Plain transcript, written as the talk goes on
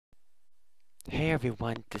Hey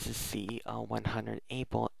everyone, this is CEO100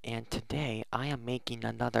 Able, and today I am making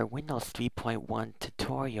another Windows 3.1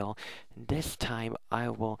 tutorial. This time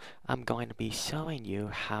I'm going to be showing you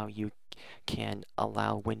how you can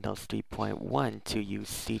allow Windows 3.1 to use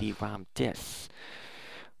CD-ROM disks.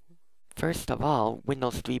 First of all,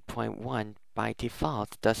 Windows 3.1 by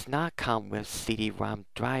default does not come with CD-ROM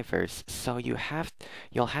drivers, so you'll have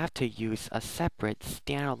to use a separate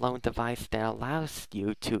standalone device that allows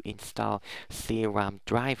you to install CD-ROM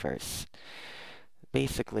drivers.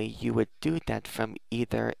 Basically, you would do that from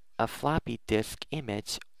either a floppy disk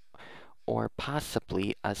image or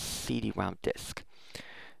possibly a CD-ROM disk.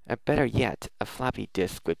 Better yet, a floppy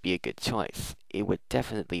disk would be a good choice. It would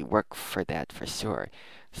definitely work for that for sure.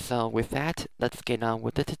 So with that, let's get on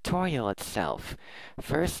with the tutorial itself.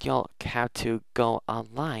 First, you'll have to go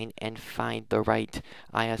online and find the right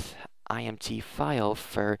IMG file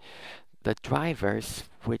for the drivers,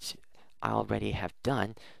 which I already have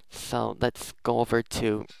done. So let's go over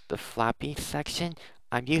to the floppy section.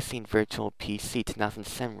 I'm using Virtual PC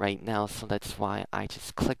 2007 right now, so that's why I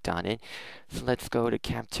just clicked on it. So let's go to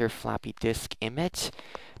Capture Floppy Disk Image,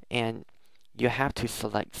 and you have to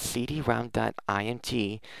select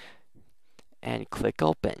cd-rom.img and click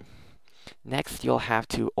Open. Next, you'll have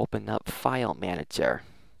to open up File Manager.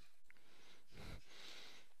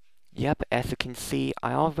 Yep, as you can see,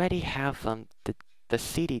 I already have the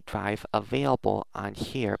CD drive available on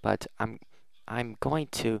here, but I'm going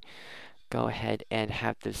to go ahead and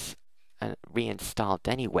have this reinstalled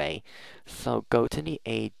anyway. So go to the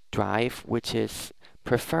A drive, which is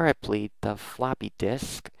preferably the floppy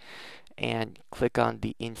disk, and click on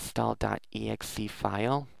the install.exe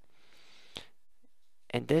file.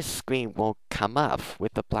 And this screen will come up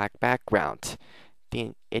with a black background.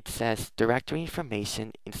 It says directory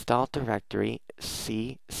information, install directory,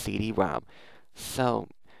 C CD-ROM. So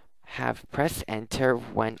press enter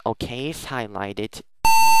when OK is highlighted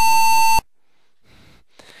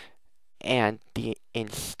and the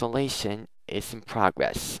installation is in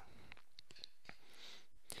progress.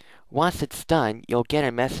 Once it's done, you'll get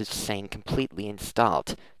a message saying completely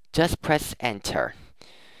installed. Just press enter.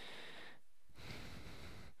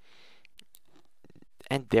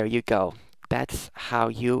 And there you go. That's how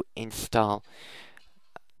you install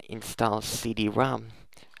CD-ROM,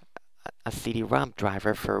 a CD-ROM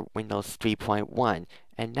driver for Windows 3.1.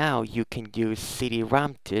 And now you can use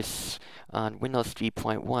CD-ROM disks on Windows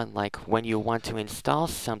 3.1, like when you want to install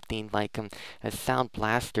something like a Sound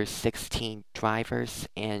Blaster 16 drivers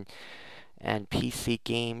and PC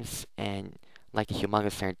games and like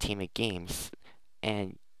Humongous Entertainment games,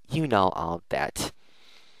 and you know all that.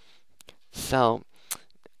 So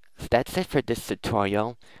that's it for this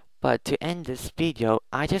tutorial. But to end this video,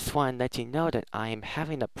 I just want to let you know that I am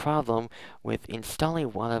having a problem with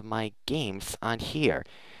installing one of my games on here.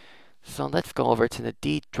 So let's go over to the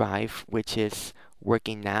D drive, which is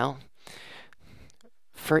working now.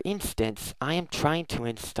 For instance, I am trying to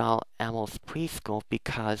install Elmo's Preschool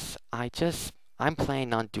because I'm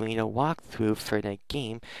planning on doing a walkthrough for the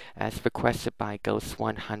game as requested by Ghost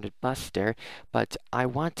 100 Buster, but I'm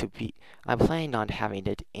planning on having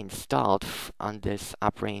it installed on this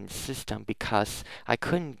operating system because I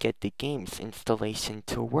couldn't get the game's installation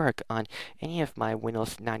to work on any of my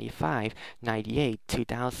Windows 95, 98,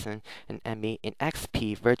 2000, and ME and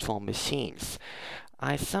XP virtual machines.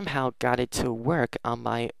 I somehow got it to work on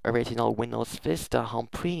my original Windows Vista Home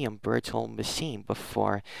Premium virtual machine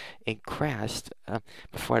before it crashed,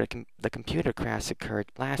 before the computer crash occurred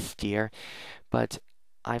last year, but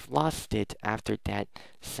I've lost it after that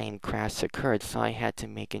same crash occurred, so I had to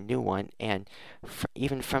make a new one, and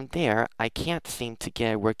even from there, I can't seem to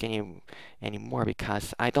get it working anymore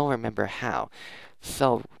because I don't remember how.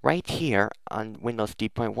 So right here on Windows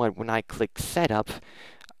 3.1, when I click Setup,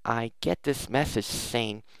 I get this message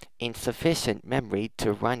saying insufficient memory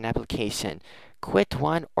to run application. Quit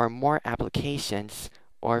one or more applications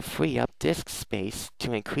or free up disk space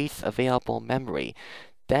to increase available memory.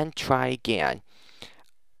 Then try again.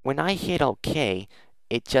 When I hit OK,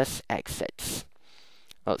 it just exits.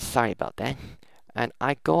 Oh, sorry about that. And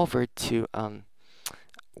I go over to,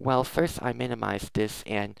 well, first I minimize this,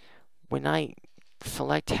 and when I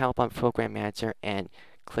select Help on Program Manager and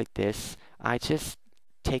click this, I just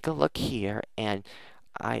take a look here, and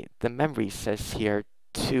the memory says here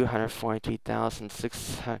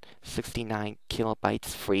 243,669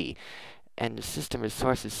 kilobytes free, and the system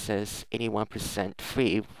resources says 81%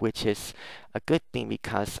 free, which is a good thing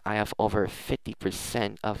because I have over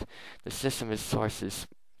 50% of the system resources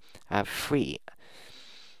free.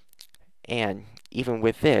 And even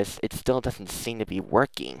with this, it still doesn't seem to be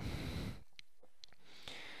working.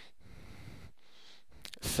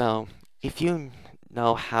 So if you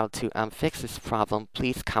know how to fix this problem,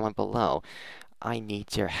 please comment below. I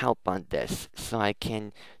need your help on this so I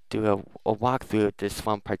can do a walkthrough of this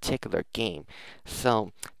one particular game.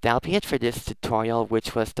 So that'll be it for this tutorial,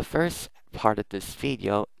 which was the first part of this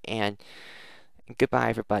video, and goodbye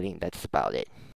everybody, that's about it.